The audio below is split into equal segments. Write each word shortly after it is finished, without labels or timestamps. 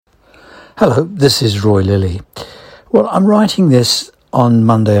Hello, this is Roy Lilly. Well, I'm writing this on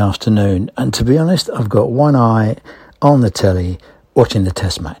Monday afternoon, and to be honest, I've got one eye on the telly watching the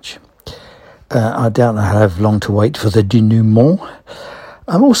test match. I doubt I'll have long to wait for the denouement.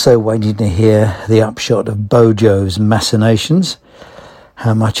 I'm also waiting to hear the upshot of Bojo's machinations,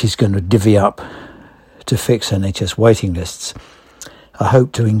 how much he's going to divvy up to fix NHS waiting lists. I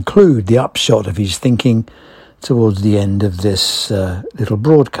hope to include the upshot of his thinking towards the end of this little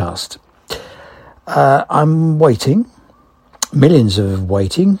broadcast. I'm waiting, millions of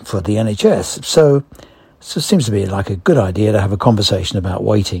waiting for the NHS, so it seems to be like a good idea to have a conversation about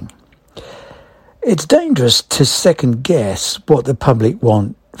waiting. It's dangerous to second guess what the public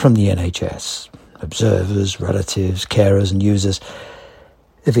want from the NHS, observers, relatives, carers and users.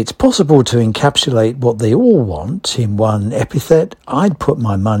 If it's possible to encapsulate what they all want in one epithet, I'd put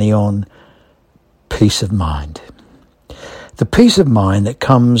my money on peace of mind. The peace of mind that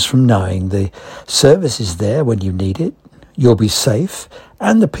comes from knowing the service is there when you need it, you'll be safe,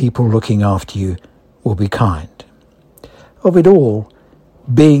 and the people looking after you will be kind. Of it all,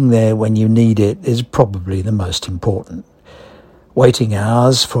 being there when you need it is probably the most important. Waiting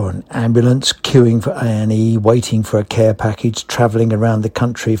hours for an ambulance, queuing for A&E, waiting for a care package, travelling around the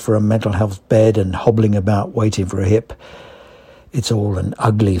country for a mental health bed and hobbling about waiting for a hip. It's all an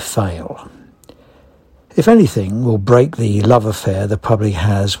ugly fail. If anything will break the love affair the public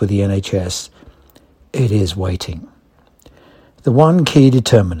has with the NHS, it is waiting. The one key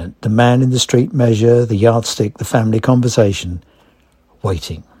determinant, the man in the street measure, the yardstick, the family conversation,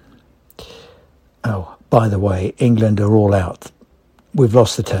 waiting. Oh, by the way, England are all out. We've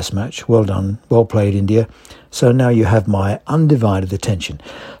lost the test match. Well done. Well played, India. So now you have my undivided attention.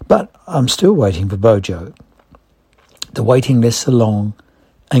 But I'm still waiting for Bojo. The waiting lists are long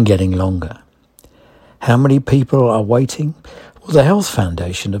and getting longer. How many people are waiting? Well, the Health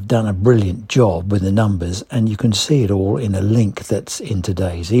Foundation have done a brilliant job with the numbers, and you can see it all in a link that's in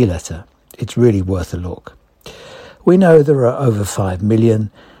today's e-letter. It's really worth a look. We know there are over 5 million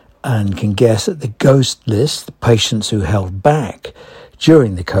and can guess at the ghost list, the patients who held back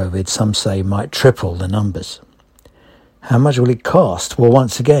during the COVID, some say might triple the numbers. How much will it cost? Well,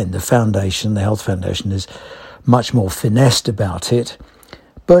 once again, the Health Foundation is much more finessed about it.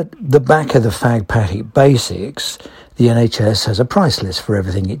 But the back of the fag-patic basics, the NHS has a price list for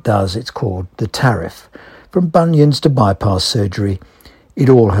everything it does. It's called the tariff. From bunions to bypass surgery, it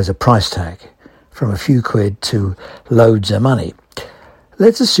all has a price tag, from a few quid to loads of money.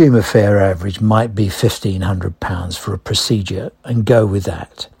 Let's assume a fair average might be £1,500 for a procedure and go with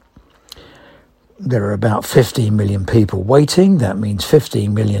that. There are about 15 million people waiting. That means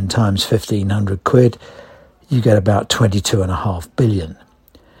 15 million times 1,500 quid. You get about 22.5 billion.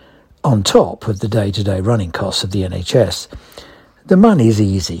 On top of the day-to-day running costs of the NHS. The money's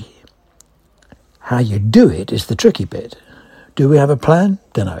easy. How you do it is the tricky bit. Do we have a plan?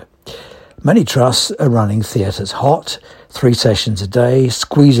 Dunno. Many trusts are running theatres hot, 3 sessions a day,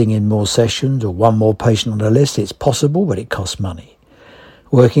 squeezing in more sessions or one more patient on the list. It's possible, but it costs money.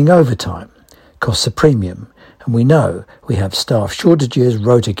 Working overtime costs a premium, and we know we have staff shortages,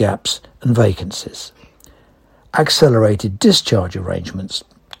 rota gaps and vacancies. Accelerated discharge arrangements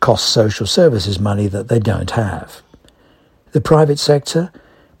cost social services money that they don't have. The private sector,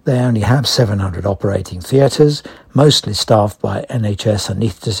 they only have 700 operating theatres, mostly staffed by NHS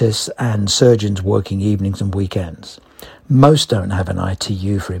anaesthetists and surgeons working evenings and weekends. Most don't have an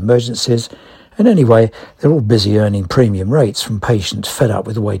ITU for emergencies, and anyway, they're all busy earning premium rates from patients fed up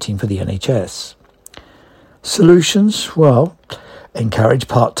with waiting for the NHS. Solutions? Well, encourage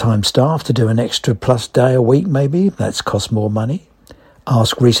part-time staff to do an extra plus day a week maybe. That's cost more money.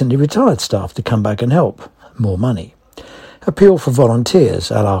 Ask recently retired staff to come back and help. More money. Appeal for volunteers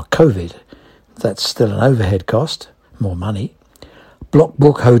a la COVID. That's still an overhead cost. More money. Block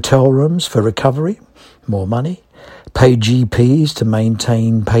book hotel rooms for recovery. More money. Pay GPs to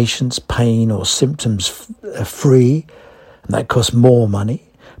maintain patients' pain or symptoms free. And that costs more money.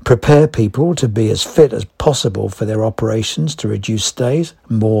 Prepare people to be as fit as possible for their operations to reduce stays.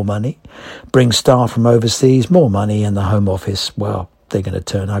 More money. Bring staff from overseas. More money. And the Home Office, well, they're going to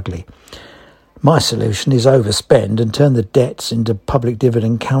turn ugly. My solution is overspend and turn the debts into public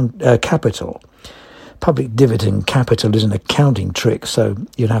dividend capital. Public dividend capital is an accounting trick, so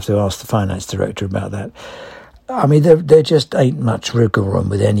you'd have to ask the finance director about that. I mean, there just ain't much wriggle room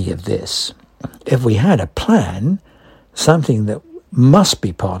with any of this. If we had a plan, something that must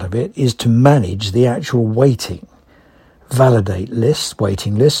be part of it is to manage the actual waiting. Validate lists,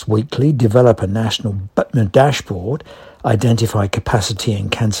 waiting lists weekly, develop a national dashboard, identify capacity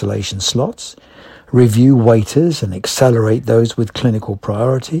and cancellation slots, review waiters and accelerate those with clinical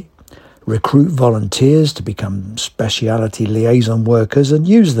priority, recruit volunteers to become specialty liaison workers and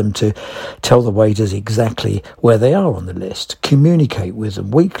use them to tell the waiters exactly where they are on the list, communicate with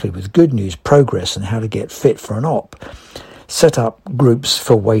them weekly with good news, progress and how to get fit for an op, set up groups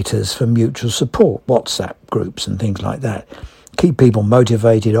for waiters for mutual support, WhatsApp groups and things like that, keep people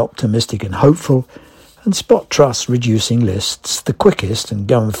motivated, optimistic and hopeful, and spot trusts reducing lists the quickest and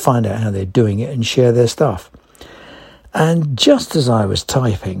go and find out how they're doing it and share their stuff. And just as I was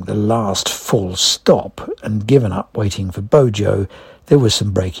typing the last full stop and given up waiting for Bojo, there was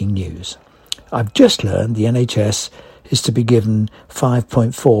some breaking news. I've just learned the NHS is to be given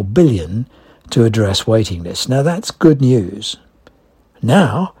 $5.4 billion to address waiting lists. Now that's good news.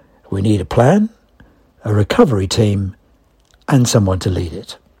 Now we need a plan, a recovery team, and someone to lead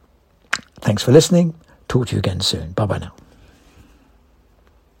it. Thanks for listening. Talk to you again soon. Bye-bye now.